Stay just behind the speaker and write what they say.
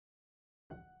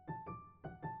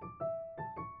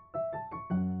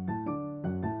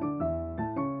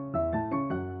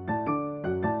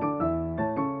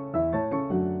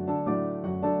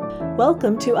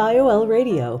Welcome to IOL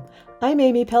Radio. I'm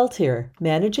Amy Peltier,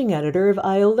 Managing Editor of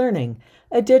IO Learning,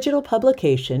 a digital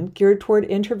publication geared toward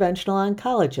interventional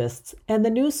oncologists and the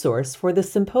news source for the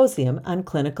Symposium on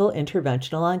Clinical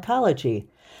Interventional Oncology.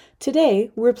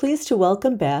 Today, we're pleased to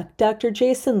welcome back Dr.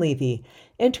 Jason Levy,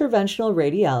 interventional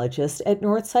radiologist at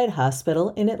Northside Hospital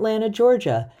in Atlanta,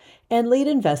 Georgia, and lead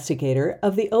investigator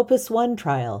of the Opus One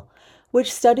trial,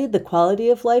 which studied the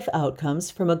quality of life outcomes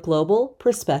from a global,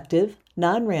 prospective,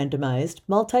 non-randomized,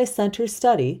 multi-center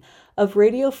study of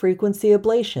radiofrequency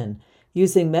ablation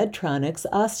using Medtronic's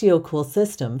OsteoCool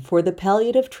system for the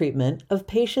palliative treatment of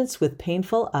patients with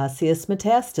painful osseous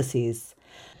metastases.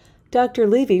 Dr.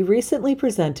 Levy recently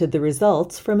presented the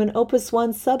results from an Opus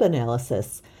One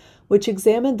sub-analysis, which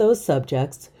examined those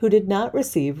subjects who did not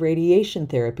receive radiation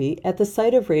therapy at the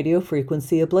site of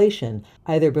radiofrequency ablation,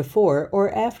 either before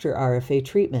or after RFA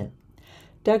treatment.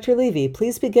 Dr. Levy,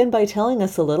 please begin by telling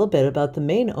us a little bit about the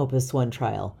main Opus One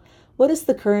trial. What is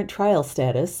the current trial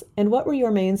status, and what were your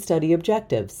main study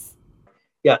objectives?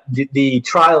 Yeah, the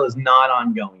trial is not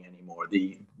ongoing anymore.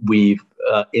 We've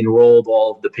enrolled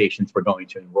all of the patients we're going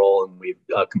to enroll, and we've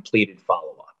completed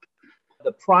follow-up.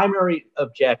 The primary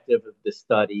objective of the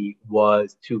study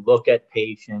was to look at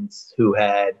patients who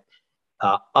had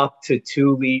up to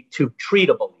two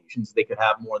treatable lesions. They could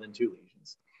have more than two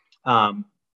lesions.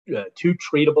 Two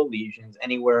treatable lesions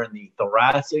anywhere in the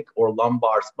thoracic or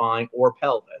lumbar spine or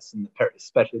pelvis,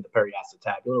 especially the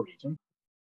periacetabular region,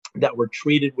 that were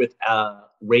treated with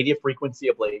radiofrequency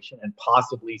ablation and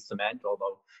possibly cement,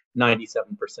 although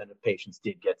 97% of patients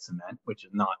did get cement, which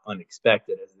is not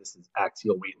unexpected as this is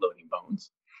axial weight-loading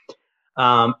bones.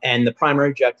 And the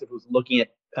primary objective was looking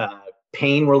at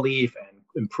pain relief and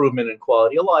improvement in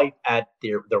quality of life at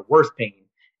their worst pain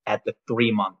at the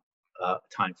 3-month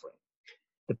time frame.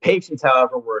 The patients,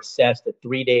 however, were assessed at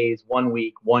 3 days, 1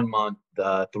 week, 1 month,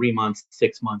 3 months,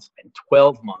 6 months, and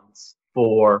 12 months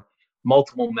for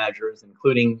multiple measures,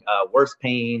 including worst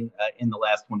pain in the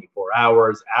last 24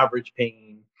 hours, average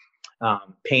pain,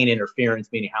 pain interference,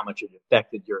 meaning how much it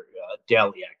affected your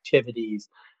daily activities,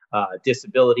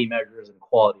 disability measures, and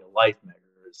quality of life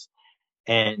measures.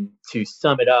 And to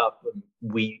sum it up,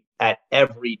 we, at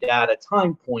every data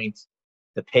time point,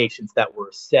 the patients that were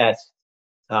assessed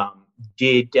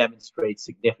did demonstrate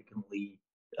statistically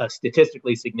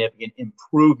significant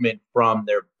improvement from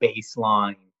their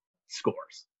baseline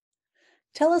scores.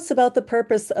 Tell us about the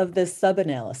purpose of this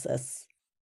sub-analysis.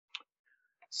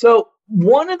 So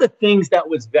one of the things that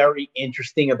was very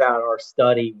interesting about our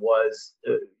study was,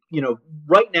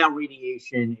 right now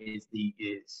radiation is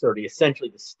sort of essentially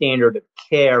the standard of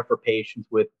care for patients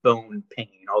with bone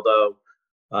pain. Although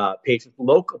patients with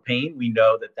local pain, we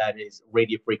know that is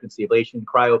radiofrequency ablation.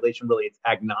 Cryoablation, really, it's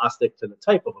agnostic to the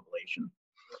type of ablation.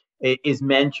 It is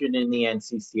mentioned in the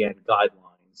NCCN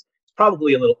guidelines. It's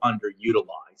probably a little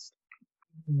underutilized.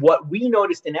 What we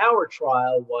noticed in our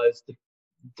trial was,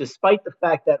 despite the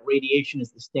fact that radiation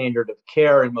is the standard of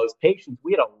care in most patients,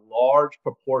 we had a large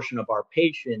proportion of our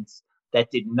patients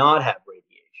that did not have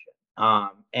radiation.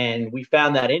 And we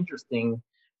found that interesting.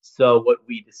 So what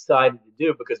we decided to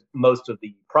do, because most of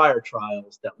the prior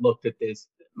trials that looked at this,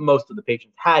 most of the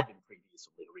patients had been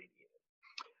previously radiated.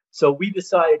 So we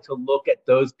decided to look at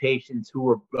those patients who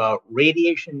were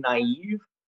radiation naive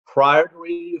prior to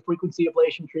radiofrequency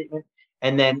ablation treatment,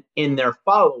 and then in their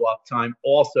follow-up time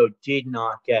also did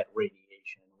not get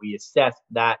radiation. We assessed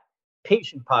that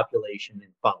patient population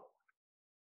in follow-up.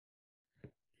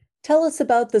 Tell us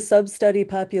about the sub-study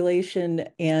population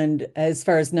and as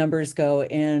far as numbers go,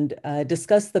 and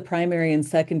discuss the primary and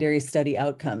secondary study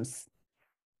outcomes.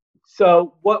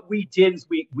 So what we did is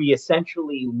we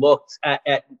essentially looked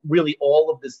at really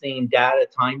all of the same data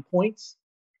time points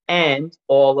and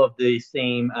all of the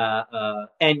same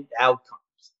end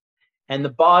outcomes. And the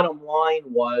bottom line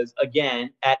was,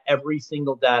 again, at every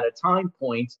single data time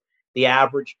point, the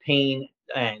average pain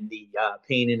and the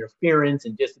pain interference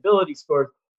and disability scores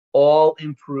all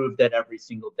improved at every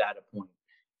single data point.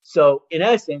 So in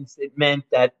essence, it meant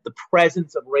that the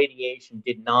presence of radiation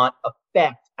did not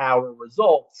affect our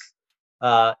results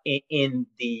in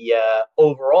the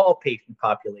overall patient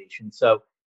population. So,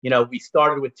 we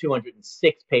started with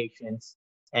 206 patients,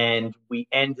 and we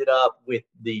ended up with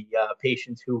the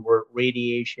patients who were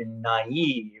radiation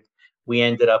naive. We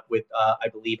ended up with, I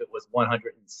believe it was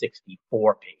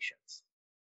 164 patients.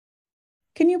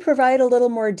 Can you provide a little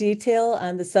more detail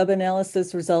on the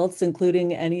sub-analysis results,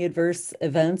 including any adverse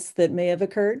events that may have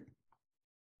occurred?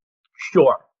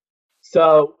 Sure.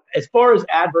 So as far as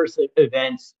adverse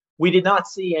events, we did not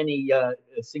see any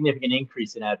significant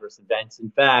increase in adverse events.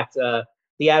 In fact,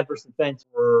 The adverse events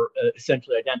were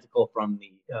essentially identical from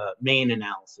the main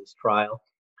analysis trial.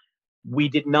 We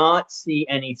did not see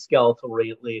any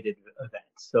skeletal-related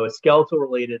events. So a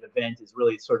skeletal-related event is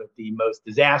really sort of the most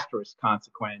disastrous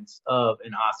consequence of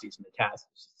an osseous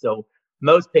metastasis. So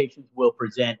most patients will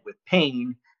present with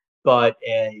pain, but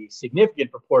a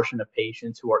significant proportion of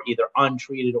patients who are either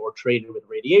untreated or treated with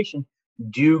radiation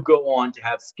do go on to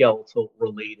have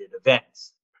skeletal-related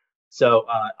events. So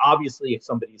obviously, if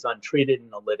somebody's untreated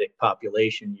in a lytic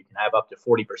population, you can have up to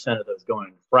 40% of those going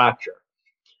into fracture.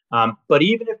 But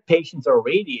even if patients are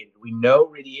radiated, we know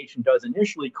radiation does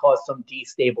initially cause some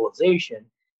destabilization.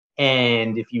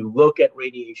 And if you look at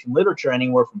radiation literature,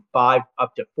 anywhere from 5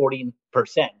 up to 40%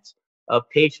 of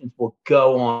patients will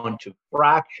go on to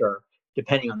fracture,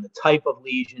 depending on the type of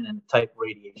lesion and the type of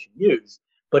radiation used.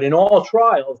 But in all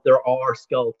trials, there are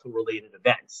skeletal-related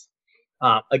events.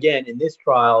 Again, in this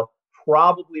trial,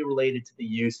 probably related to the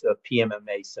use of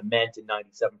PMMA cement in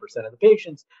 97% of the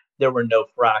patients, there were no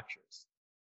fractures.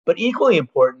 But equally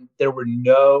important, there were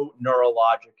no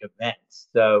neurologic events.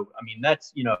 So, I mean,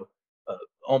 that's,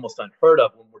 almost unheard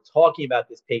of when we're talking about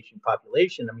this patient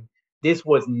population. I mean, this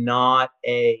was not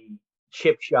a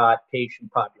chip shot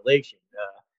patient population,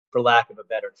 for lack of a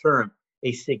better term.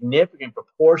 A significant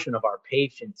proportion of our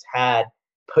patients had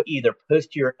either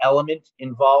posterior element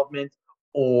involvement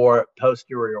or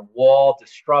posterior wall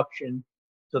destruction.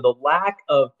 So the lack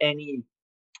of any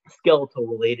skeletal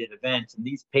related events, and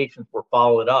these patients were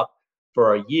followed up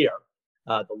for a year.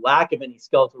 The lack of any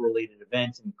skeletal related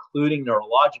events, including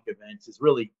neurologic events, is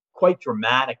really quite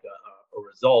dramatic a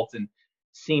result, and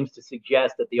seems to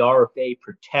suggest that the RFA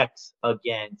protects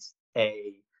against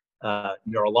a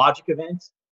neurologic event,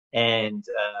 and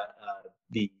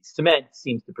the cement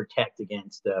seems to protect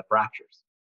against fractures.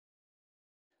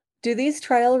 Do these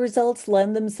trial results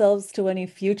lend themselves to any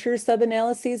future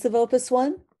sub-analyses of Opus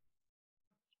 1?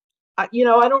 I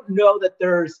don't know that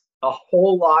there's a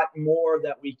whole lot more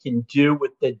that we can do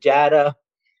with the data.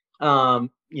 The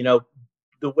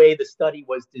way the study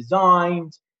was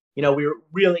designed,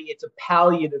 it's a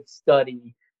palliative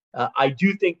study. I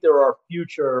do think there are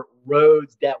future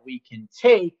roads that we can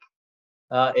take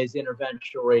as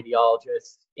interventional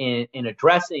radiologists in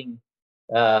addressing,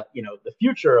 the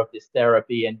future of this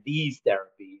therapy and these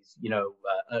therapies.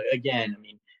 Again, I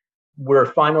mean, we're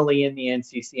finally in the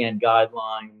NCCN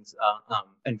guidelines.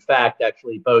 In fact,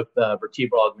 actually, both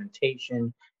vertebral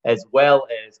augmentation as well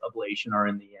as ablation are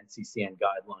in the NCCN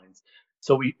guidelines.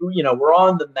 So we're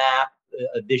on the map.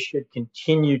 This should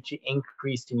continue to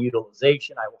increase in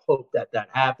utilization. I will hope that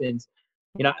happens.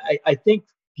 I think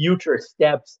future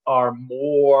steps are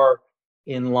more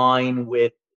in line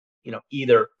with,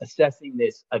 either assessing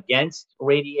this against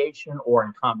radiation or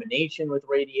in combination with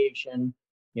radiation.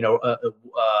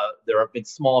 There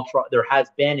has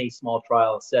been a small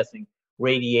trial assessing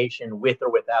radiation with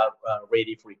or without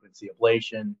radiofrequency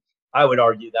ablation. I would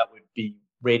argue that would be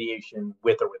radiation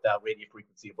with or without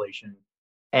radiofrequency ablation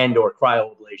and or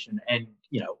cryoablation, and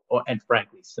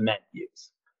frankly cement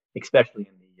use, especially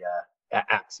in the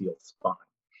axial spine.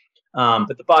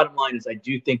 But the bottom line is, I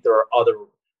do think there are other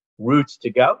routes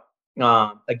to go.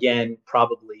 Again,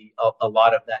 probably a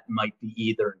lot of that might be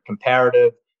either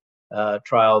comparative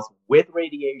trials with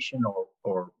radiation,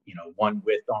 or one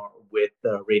with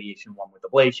radiation, one with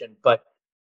ablation. But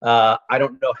I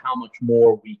don't know how much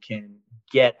more we can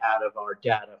get out of our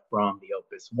data from the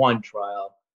Opus 1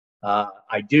 trial.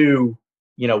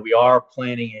 We are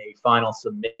planning a final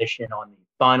submission on the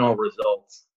final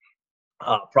results,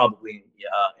 probably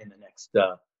in the next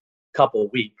couple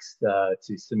of weeks,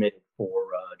 to submit it for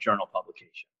journal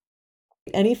publication.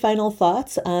 Any final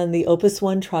thoughts on the Opus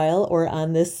 1 trial or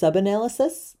on this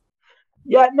sub-analysis?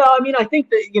 Yeah, no, I mean, I think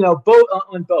that,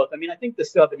 both. I mean, I think the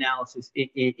sub-analysis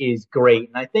is great.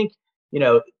 And I think,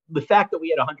 the fact that we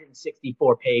had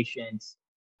 164 patients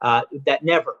that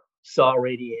never saw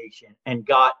radiation and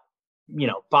got,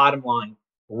 bottom line,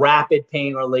 rapid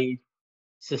pain relief,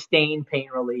 sustained pain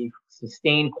relief,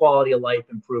 sustained quality of life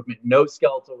improvement, no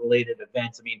skeletal related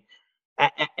events. I mean,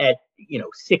 at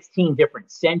 16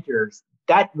 different centers,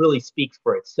 that really speaks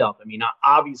for itself. I mean,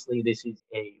 obviously this is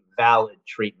a valid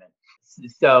treatment.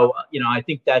 So, I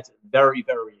think that's very,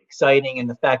 very exciting. And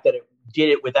the fact that it did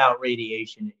it without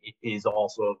radiation is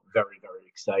also very, very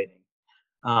exciting.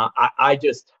 I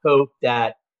just hope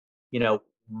that,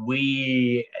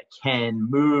 we can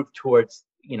move towards,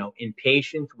 in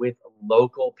patients with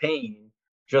local pain,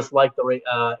 just like the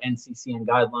NCCN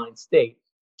guidelines state,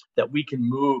 that we can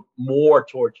move more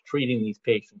towards treating these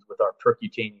patients with our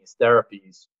percutaneous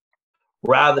therapies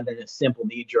rather than a simple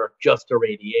knee jerk just to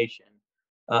radiation.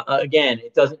 Again,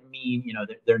 it doesn't mean,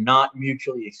 that they're not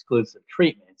mutually exclusive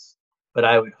treatments, but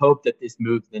I would hope that this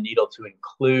moves the needle to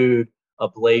include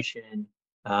ablation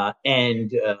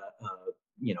and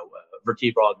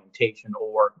vertebral augmentation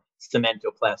or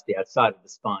cementoplasty outside of the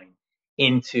spine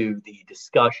into the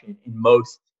discussion in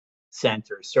most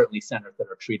centers, certainly centers that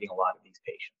are treating a lot of these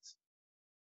patients.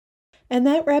 And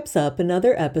that wraps up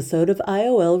another episode of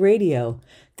IOL Radio.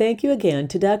 Thank you again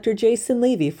to Dr. Jason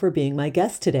Levy for being my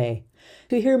guest today.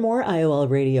 To hear more IOL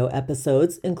Radio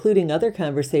episodes, including other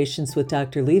conversations with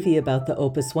Dr. Levy about the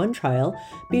Opus One trial,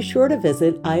 be sure to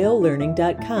visit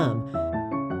iolearning.com.